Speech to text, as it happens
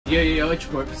Yo, it's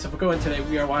your boy Pacifico, and today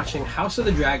we are watching House of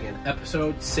the Dragon,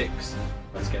 episode 6.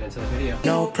 Let's get into the video.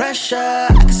 No pressure, I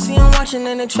can see them watching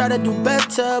and they try to do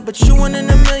better, but you 1 in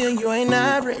a million, you ain't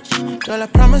average. Girl, I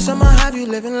promise I'ma have you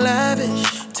living lavish.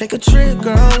 Take a trip,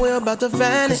 girl, we're about to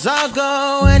vanish. 'Cause I'll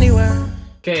go anywhere.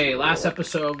 Okay, last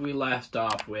episode we left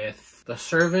off with the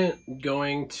servant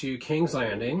going to King's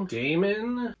Landing,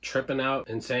 Daemon tripping out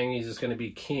and saying he's just going to be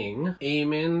king,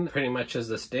 Aemon pretty much as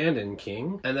the stand-in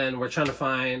king, and then we're trying to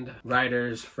find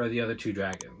riders for the other 2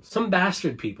 dragons. Some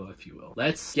bastard people, if you will.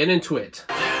 Let's get into it.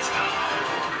 Look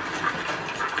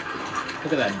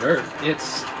at that dirt.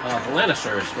 It's the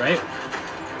Lannisters, right?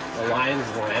 The Lions,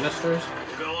 the Lannisters.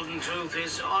 The Golden Truth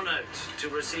is honored to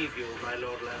receive you, my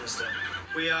Lord Lannister.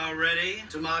 We are ready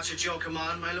to march at your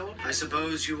command, my lord. I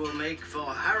suppose you will make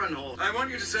for Harrenhal. I want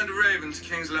you to send a raven to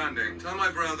King's Landing. Tell my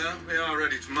brother we are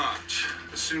ready to march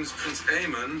as soon as Prince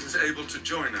Aemon is able to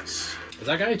join us. Is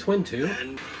that guy a twin too?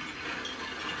 And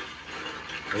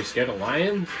Are you scared of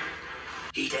lions?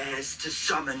 He dares to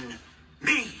summon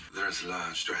me. There is a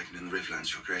large dragon in the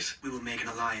Riftlands, your grace. We will make an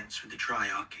alliance with the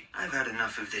Triarchy. I've had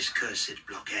enough of this cursed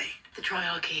blockade. The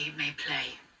Triarchy may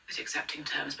play at accepting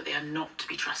terms, but they are not to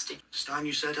be trusted. It's time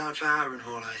you set out for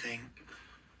Harrenhal, I think.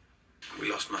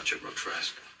 We lost much at Rook's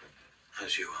Rest,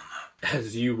 as you all know.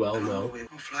 As you well know. We'll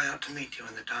fly out to meet you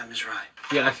when the time is right.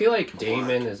 Yeah, I feel like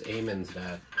Daemon is Aemon's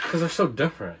dad. Because they're so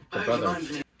different. The I hope you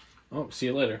brothers. mind Oh, see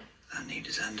you later. that need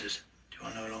is ended. You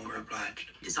are no longer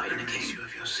obliged. Desire I the release king. you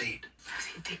of your seat.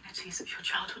 The indignities of your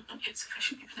childhood not yet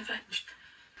sufficiently been avenged.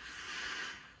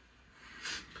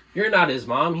 You're not his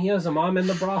mom. He has a mom in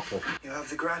the brothel. You have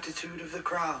the gratitude of the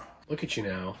crown. Look at you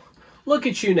now. Look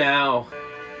at you now.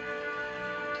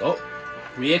 Oh,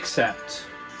 we accept.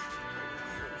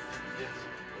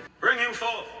 Bring him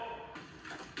forth!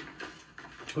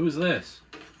 Who's this?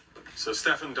 Sir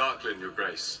Stephen Darklyn, your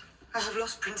grace. I have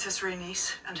lost Princess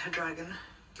Rhaenys and her dragon.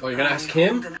 Oh, you're gonna ask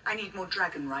him? I need more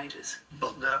dragon riders.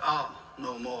 but there are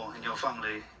no more in your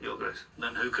family, your grace.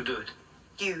 Then who could do it?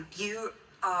 You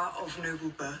are of noble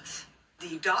birth.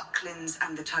 The Darklins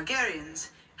and the Targaryens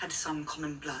had some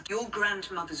common blood. Your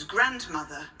grandmother's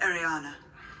grandmother, Arianna,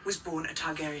 was born a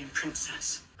Targaryen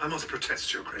princess. I must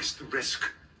protest, Your Grace, the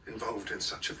risk involved in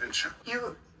such a venture.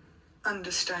 You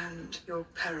understand your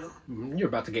peril. You're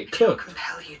about to get I'll cooked.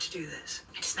 compel you to do this.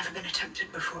 It has never been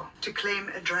attempted before. To claim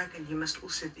a dragon, you must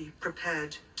also be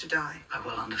prepared to die. I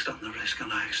will understand the risk,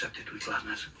 and I accept it with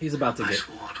gladness. He's about to I get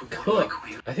swore to warn my cooked.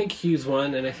 queen. I think Hughes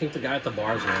won, and I think the guy at the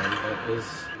bar's won.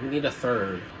 But we need a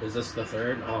third. Is this the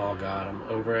third? Oh God, I'm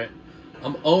over it.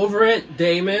 I'm over it,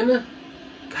 Daemon.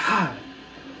 God,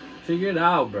 figure it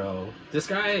out, bro. This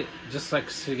guy just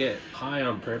likes to get high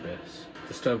on purpose,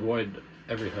 just to avoid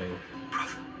everything.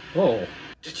 Brother, Whoa.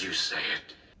 did you say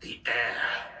it? The heir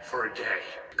for a day.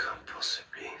 Can't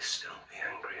possibly still be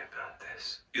angry about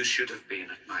this. You should have been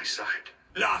at my side.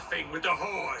 Laughing with the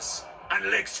whores and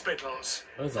lickspittles.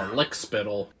 That was a lick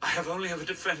spittle. I have only ever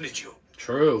defended you.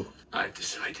 True. I've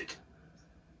decided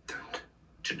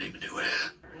to name a new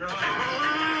heir.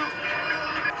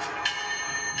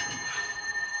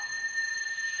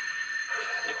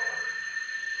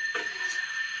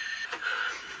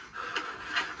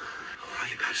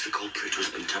 Perhaps the culprit who's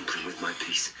been tampering with my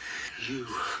peace. You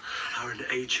are an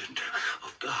agent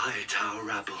of the Hightower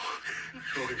rabble.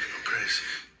 Your grace.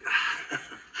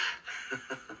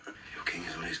 Your king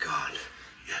is on his guard.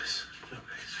 Yes, Your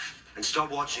Grace. And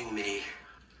stop watching me.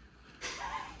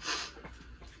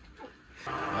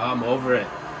 I'm over it.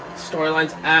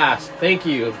 Storyline's ass. Thank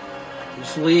you.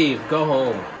 Just leave. Go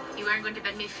home. You aren't going to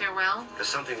bid me farewell? There's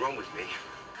something wrong with me.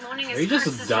 Morning Are is you just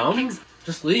curses from dumb? kings.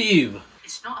 Just leave.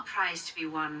 It's not a prize to be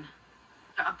won,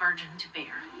 but a burden to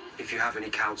bear. If you have any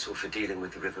counsel for dealing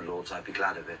with the River Lords, I'd be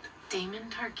glad of it. Daemon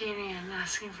Targaryen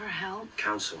asking for help.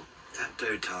 Counsel? That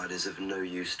dotard is of no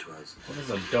use to us. What is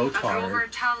a After over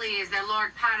dotard? Tully is their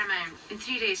Lord Paramount. In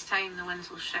 3 days' time, the winds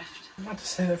will shift. I'm about to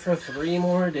say that for 3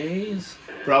 more days.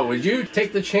 Bro, would you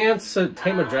take the chance to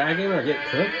tame a dragon or get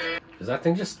cooked? Is that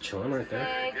thing just chilling right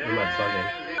there? Or am I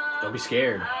bugging? Don't be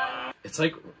scared. It's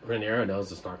like Rhaenyra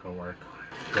knows it's not gonna work.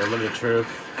 Moment of truth.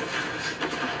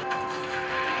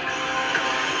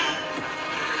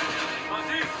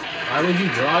 Why would you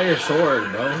draw your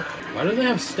sword, bro? Why do they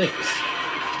have sticks?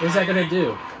 What is that gonna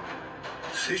do?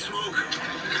 See smoke?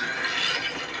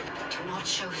 Do not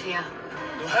show fear.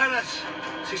 No harness.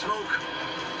 See smoke?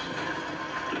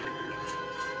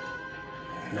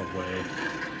 No way.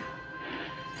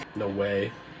 No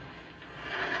way.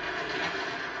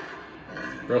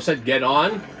 Bro said get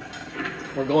on?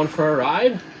 We're going for a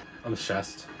ride? I'm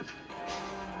stressed.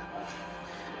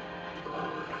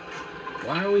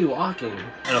 Why are we walking?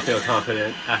 I don't feel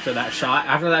confident after that shot.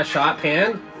 After that shot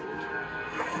panned.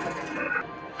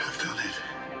 I've done it.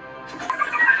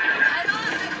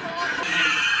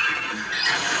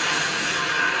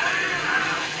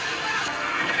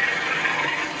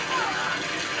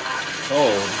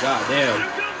 Oh,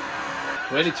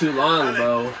 goddamn. Waited too long,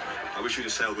 bro. I wish you to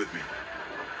sail with me.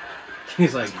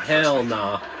 He's like, hell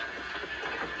nah.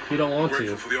 You don't want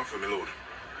Grateful to. for the offer, my lord.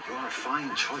 You are a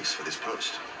fine choice for this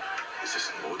post. Is this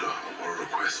an order or a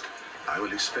request? I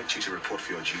will expect you to report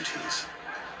for your duties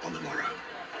on the morrow.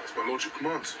 It's my lordship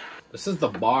commands. This is the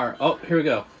bar. Oh, here we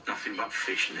go. Nothing but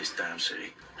fish in this damn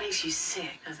city. Makes you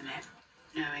sick, doesn't it?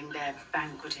 Knowing they're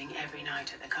banqueting every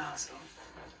night at the castle,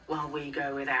 while we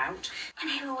go without. And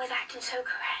they were always acting so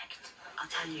correct. I'll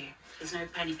tell you, there's no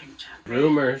penny pincher.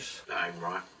 Rumors. That ain't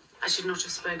right. I should not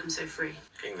have spoken so free.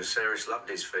 King Viserys loved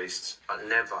his feasts, but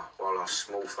never while our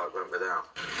small folk went without.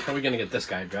 How are we gonna get this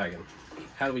guy, Dragon?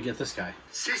 How do we get this guy?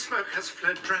 Sea Smoke has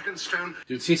fled Dragonstone.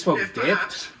 Dude, Sea Smoke If dipped?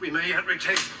 perhaps we may yet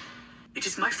retake. It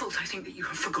is my fault, I think, that you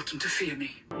have forgotten to fear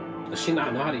me. Does she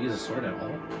not know how to use a sword at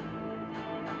all?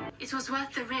 It was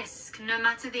worth the risk, no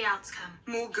matter the outcome.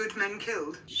 More good men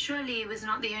killed. Surely it was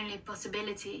not the only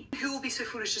possibility. Who will be so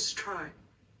foolish as to try?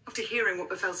 After hearing what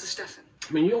befell Sir Stefan.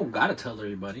 I mean, you don't gotta tell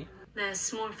everybody. The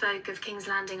small folk of King's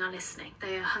Landing are listening.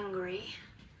 They are hungry,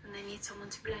 and they need someone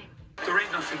to blame. There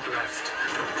ain't nothing left.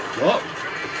 Whoa.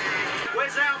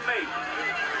 Where's our meat?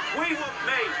 We want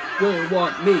meat! We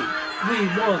want me. We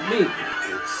want me.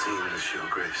 It seems, Your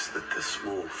Grace, that the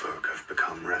small folk have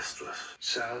become restless.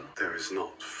 So, There is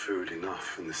not food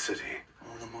enough in the city.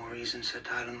 all the more reason Sir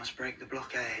Tyler must break the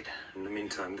blockade. In the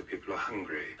meantime, the people are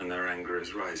hungry, and their anger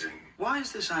is rising. Why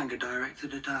is this anger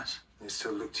directed at us? They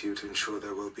still look to you to ensure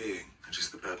their well-being, which is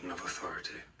the burden of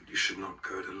authority. But you should not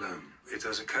go it alone. It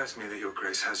does occur to me that your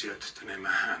grace has yet to name a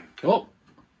hand. Oh.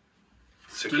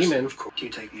 Secrecy, Scheming. of course. Do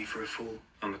you take me for a fool?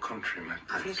 On the contrary, my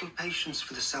I've prince. little patience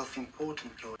for the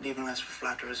self-important, Lord, even less for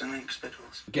flatterers and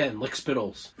lick-spittles. Again, lick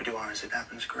spittles. We do honor as it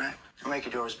happens, correct? I'll make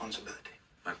it your responsibility.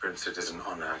 My prince, it is an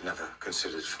honor I've never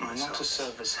considered for I'm myself. not to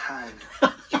serve as hand,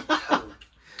 you're told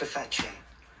to fetch him.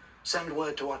 Send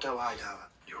word to Otto Hightower.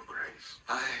 Your grace.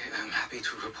 I am happy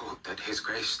to report that his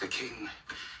grace, the king,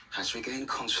 has regained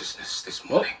consciousness this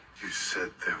morning. You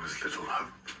said there was little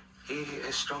hope. He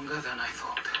is stronger than I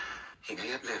thought. He may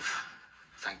yet live.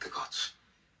 Thank the gods.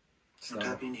 It's Not not,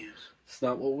 happy news. it's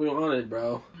not what we wanted,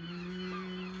 bro.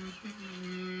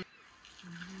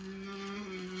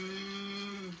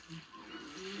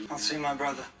 I'll see my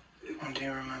brother. What do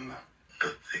you remember?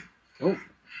 Oh.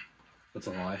 That's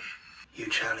a lie. You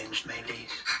challenged me, Lee.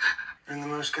 You're in the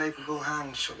most capable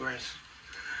hands, Your Grace.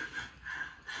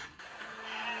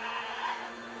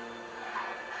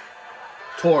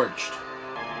 Torched.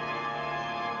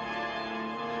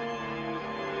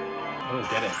 I don't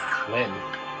get it. When?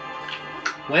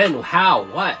 When? How?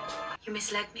 What? You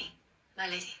misled me, my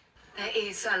lady. There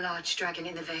is a large dragon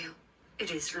in the Vale.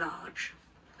 It is large,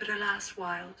 but alas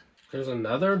wild. There's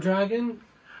another dragon?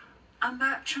 A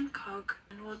merchant cog,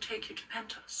 and we'll take you to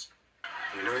Pentos.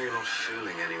 You know you're not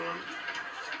fooling anyone.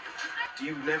 Do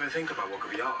you never think about what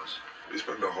could be ours? We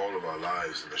spend the whole of our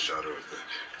lives in the shadow of the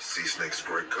sea snake's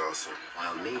great castle.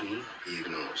 While me, he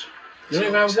ignores. You don't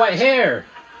even have white hair.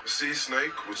 The sea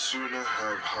snake would sooner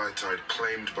have high tide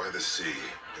claimed by the sea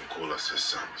than call us his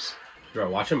sons. Bro,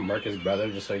 watch him murk his brother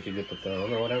just so he could get the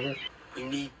throne or whatever. We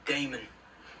need Damon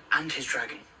and his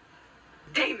dragon.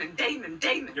 Damon, Damon,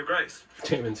 Damon! Your grace.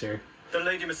 Damon's here. The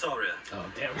Lady Massaria. Oh,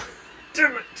 damn.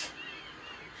 Damn it.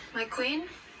 My queen,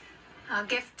 our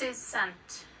gift is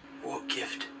sent. What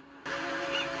gift?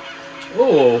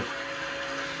 Oh.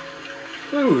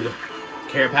 Food.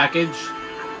 Care package.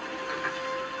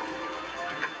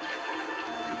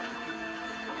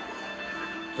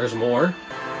 There's more.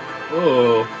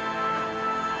 Oh.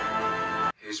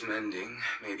 His mending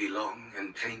may be long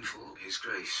and painful. His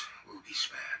grace will be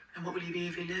spared. And what will he be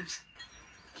if he lives?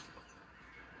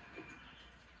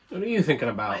 What are you thinking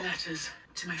about? My letters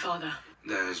to my father.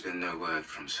 There has been no word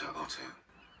from Sir Otto.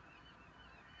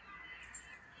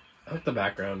 I like the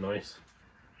background noise.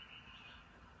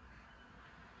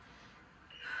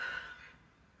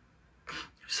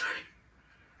 I'm sorry.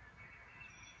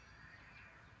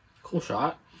 Cool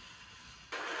shot.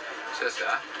 Sister?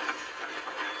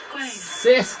 Wayne,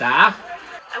 Sister. I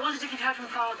wondered if you'd heard from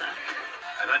father.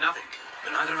 I've heard nothing,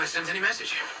 but neither have I sent any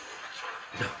message.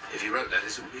 If he wrote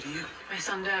letters, it would be to you. My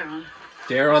son Daron.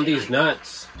 Dare on these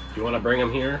nuts. Do you want to bring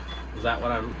him here? Is that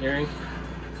what I'm hearing?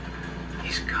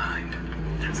 He's kind.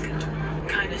 That's good.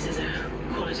 Kindness is a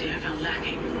quality I found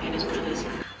lacking in his brothers.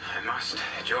 I must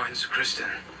join Sir Kristen.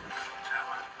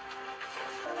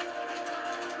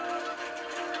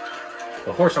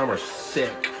 The horse armor's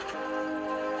sick.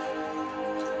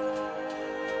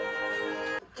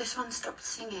 This one stopped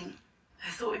singing.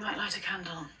 I thought we might light a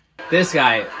candle. This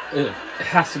guy, it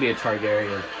has to be a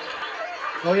Targaryen.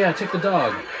 Oh yeah, take the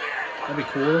dog. That'd be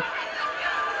cool.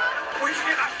 Where'd you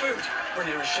get that food?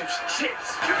 Rhaenyra's ships.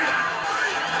 Ships! Give me that!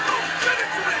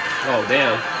 Oh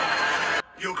damn.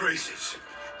 Your Graces,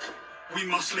 we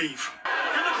must leave.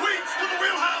 Get the queens to the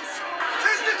wheelhouse!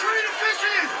 There's the train of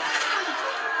fishes!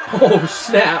 Oh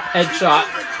snap, headshot.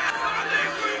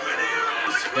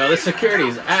 Yo, this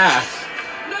security's ass.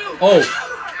 Oh.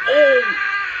 Oh.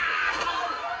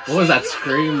 What was that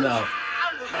scream though?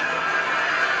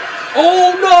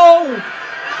 Oh no!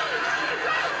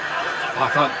 Oh,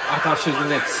 I thought she was gonna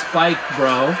get spiked,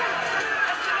 bro.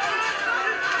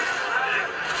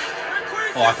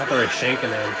 Oh, I thought they were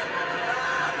shanking him.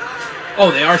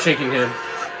 Oh, they are shaking him.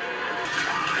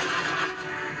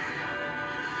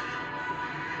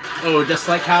 Oh, just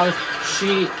like how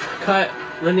she cut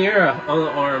Rhaenyra on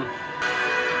the arm.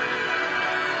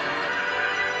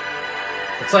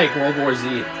 It's like World War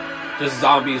Z. Just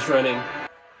zombies running.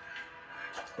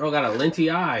 Bro got a linty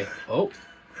eye. Oh.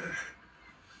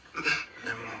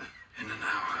 In an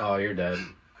hour. Oh, you're dead.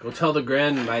 Go tell the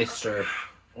Grand Meister.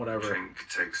 Whatever. Drink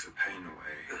takes the pain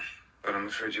away. But I'm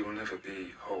afraid you will never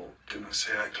be whole. Do not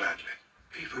say I gladly.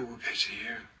 People will pity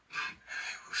you.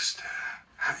 They will stare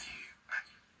at you.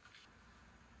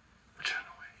 Turn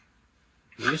away.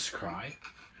 You just cry?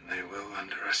 And they will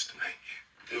underestimate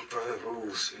you. Your brother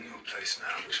rules in your place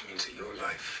now, which means that your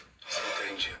life is in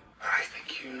danger. I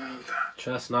think you know that.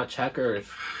 Chess, not checkers.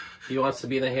 He wants to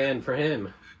be the hand for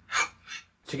him.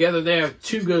 Together they have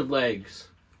two good legs.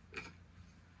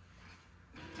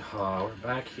 Oh, we're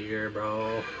back here,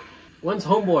 bro. When's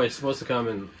Homeboy supposed to come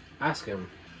and ask him?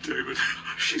 David,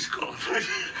 she's gone.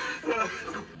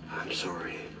 I'm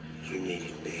sorry. You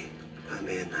needed me. I'm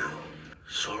here now.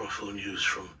 Sorrowful news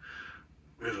from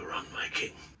Riverrun, my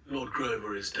king. Lord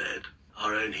Grover is dead.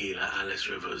 Our own healer, Alice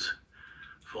Rivers,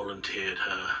 volunteered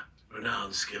her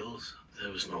renowned skills.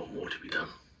 There was not more to be done.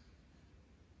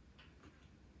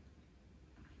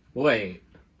 Wait.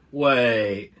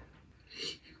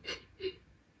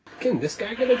 Can this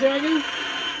guy get a dragon?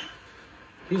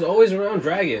 He's always around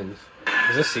dragons.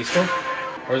 Is this sea smoke?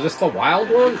 Or is this the wild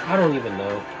one? I don't even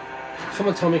know.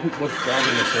 Someone tell me what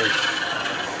dragon this is.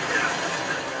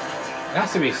 It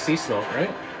has to be sea smoke,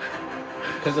 right?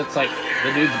 Because it's like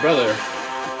the dude's brother.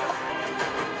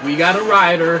 We got a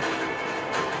rider.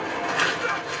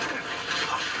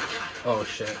 Oh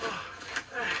shit.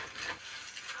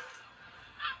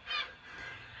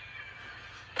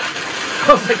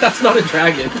 I was like, that's not a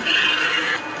dragon.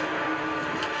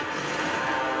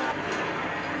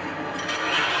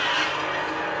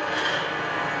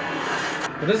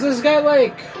 What is this guy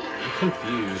like? I'm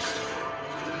confused.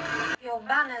 Your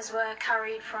banners were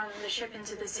carried from the ship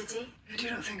into the city. I do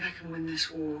not think I can win this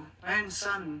war. My own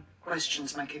son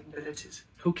questions my capabilities.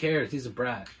 Who cares? He's a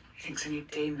brat. He thinks I need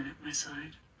Damon at my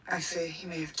side. I fear he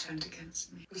may have turned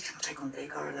against me. We cannot take on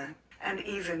Vhagar alone. And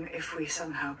even if we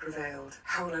somehow prevailed,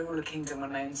 how will I rule a kingdom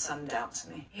when my own son doubts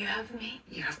me? You have me.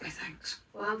 You have my thanks.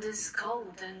 World is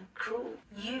cold and cruel.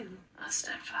 You are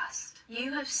steadfast.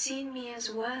 You have seen me as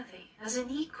worthy, as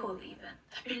an equal even.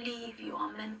 I believe you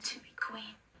are meant to be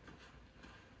queen.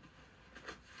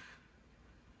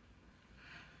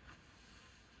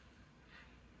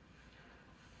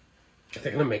 Are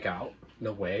they gonna make out?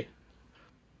 No way.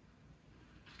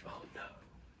 Oh no.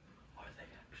 Are they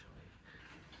actually?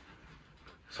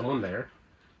 Someone there?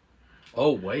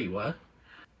 Oh wait, what?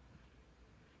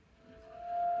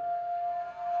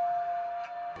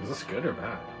 Is this good or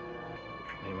bad?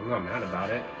 I mean, I'm not mad about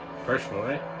it,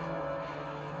 personally.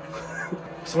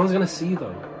 Someone's gonna see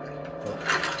them.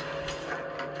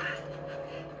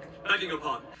 Begging your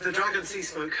pardon. The dragon sea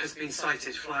smoke has been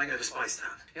sighted flying over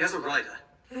Spicetown. He has a rider.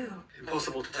 Who?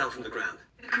 Impossible to tell from the ground.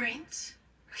 The Greens?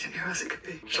 Who else it could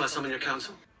be? Shall I summon your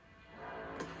council?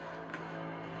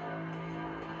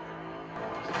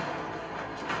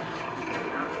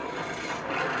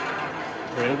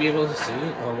 We're gonna be able to see?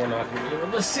 Oh, we're not gonna be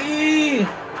able to see!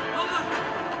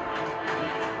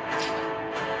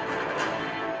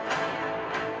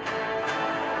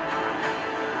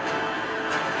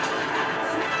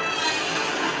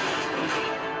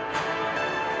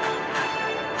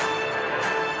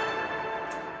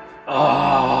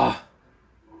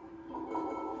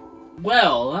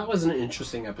 Well, that was an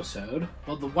interesting episode.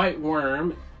 Well, the White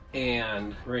Worm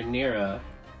and Rhaenyra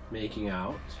making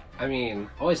out. I mean,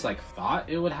 I always thought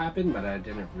it would happen, but I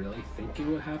didn't really think it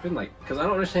would happen. Because I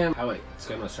don't understand how it's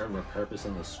gonna serve a purpose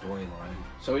in the storyline.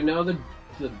 So we know the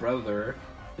brother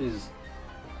is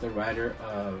the writer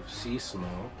of Sea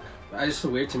Smoke. It's just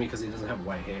weird to me because he doesn't have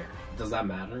white hair. Does that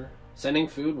matter? Sending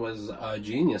food was a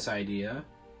genius idea.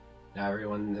 Now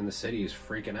everyone in the city is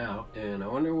freaking out. And I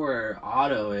wonder where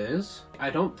Otto is. I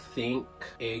don't think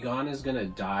Aegon is gonna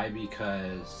die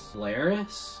because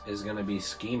Larys is gonna be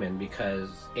scheming because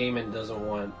Aemon doesn't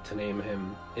want to name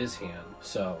him his hand.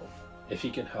 So if he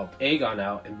can help Aegon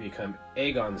out and become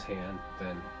Aegon's hand,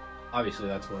 then obviously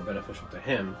that's more beneficial to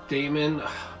him. Daemon,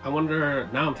 I wonder,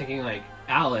 now I'm thinking like,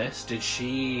 Alice, did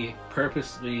she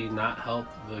purposely not help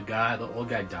the old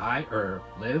guy die or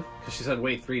live? Because she said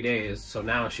wait 3 days, so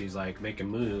now she's like making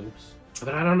moves.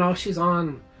 But I don't know if she's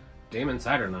on Daemon's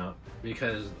side or not,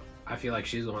 because I feel like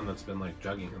she's the one that's been like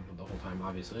drugging him the whole time,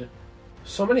 obviously.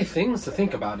 So many things to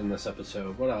think about in this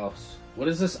episode. What else? What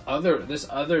is this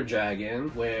other dragon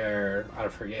where, I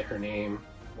forget her name,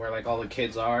 where like all the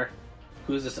kids are?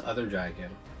 Who's this other dragon?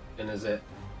 And is it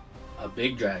a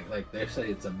big dragon? Like they say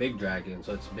it's a big dragon,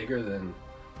 so it's bigger than,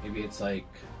 maybe it's like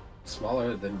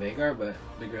smaller than Vhagar, but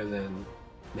bigger than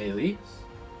Meleys?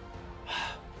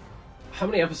 How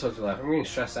many episodes are left? I'm getting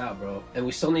stressed out, bro. And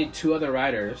we still need 2 other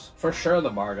writers. For sure the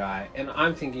bar guy. And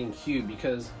I'm thinking Hugh,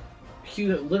 because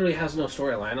Hugh literally has no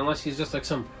storyline unless he's just like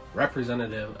some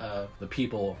representative of the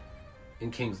people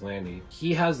in King's Landing.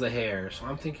 He has the hair, so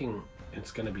I'm thinking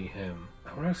it's gonna be him.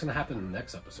 I wonder what's gonna happen in the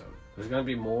next episode. There's gonna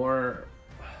be more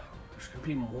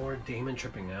Daemon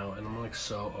tripping out, and I'm like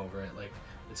so over it. Like,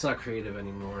 it's not creative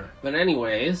anymore. But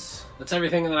anyways, that's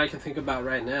everything that I can think about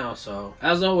right now. So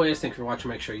as always, thank you for watching.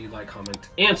 Make sure you like, comment,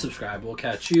 and subscribe. We'll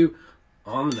catch you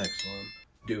on the next one.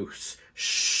 Deuce.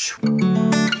 Shh.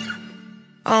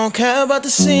 I don't care about the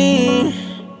scene,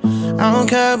 I don't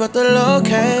care about the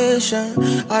location.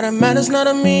 All that matters not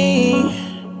to me,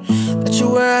 that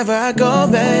you wherever I go,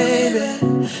 baby.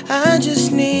 I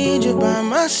just need you by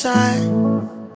my side.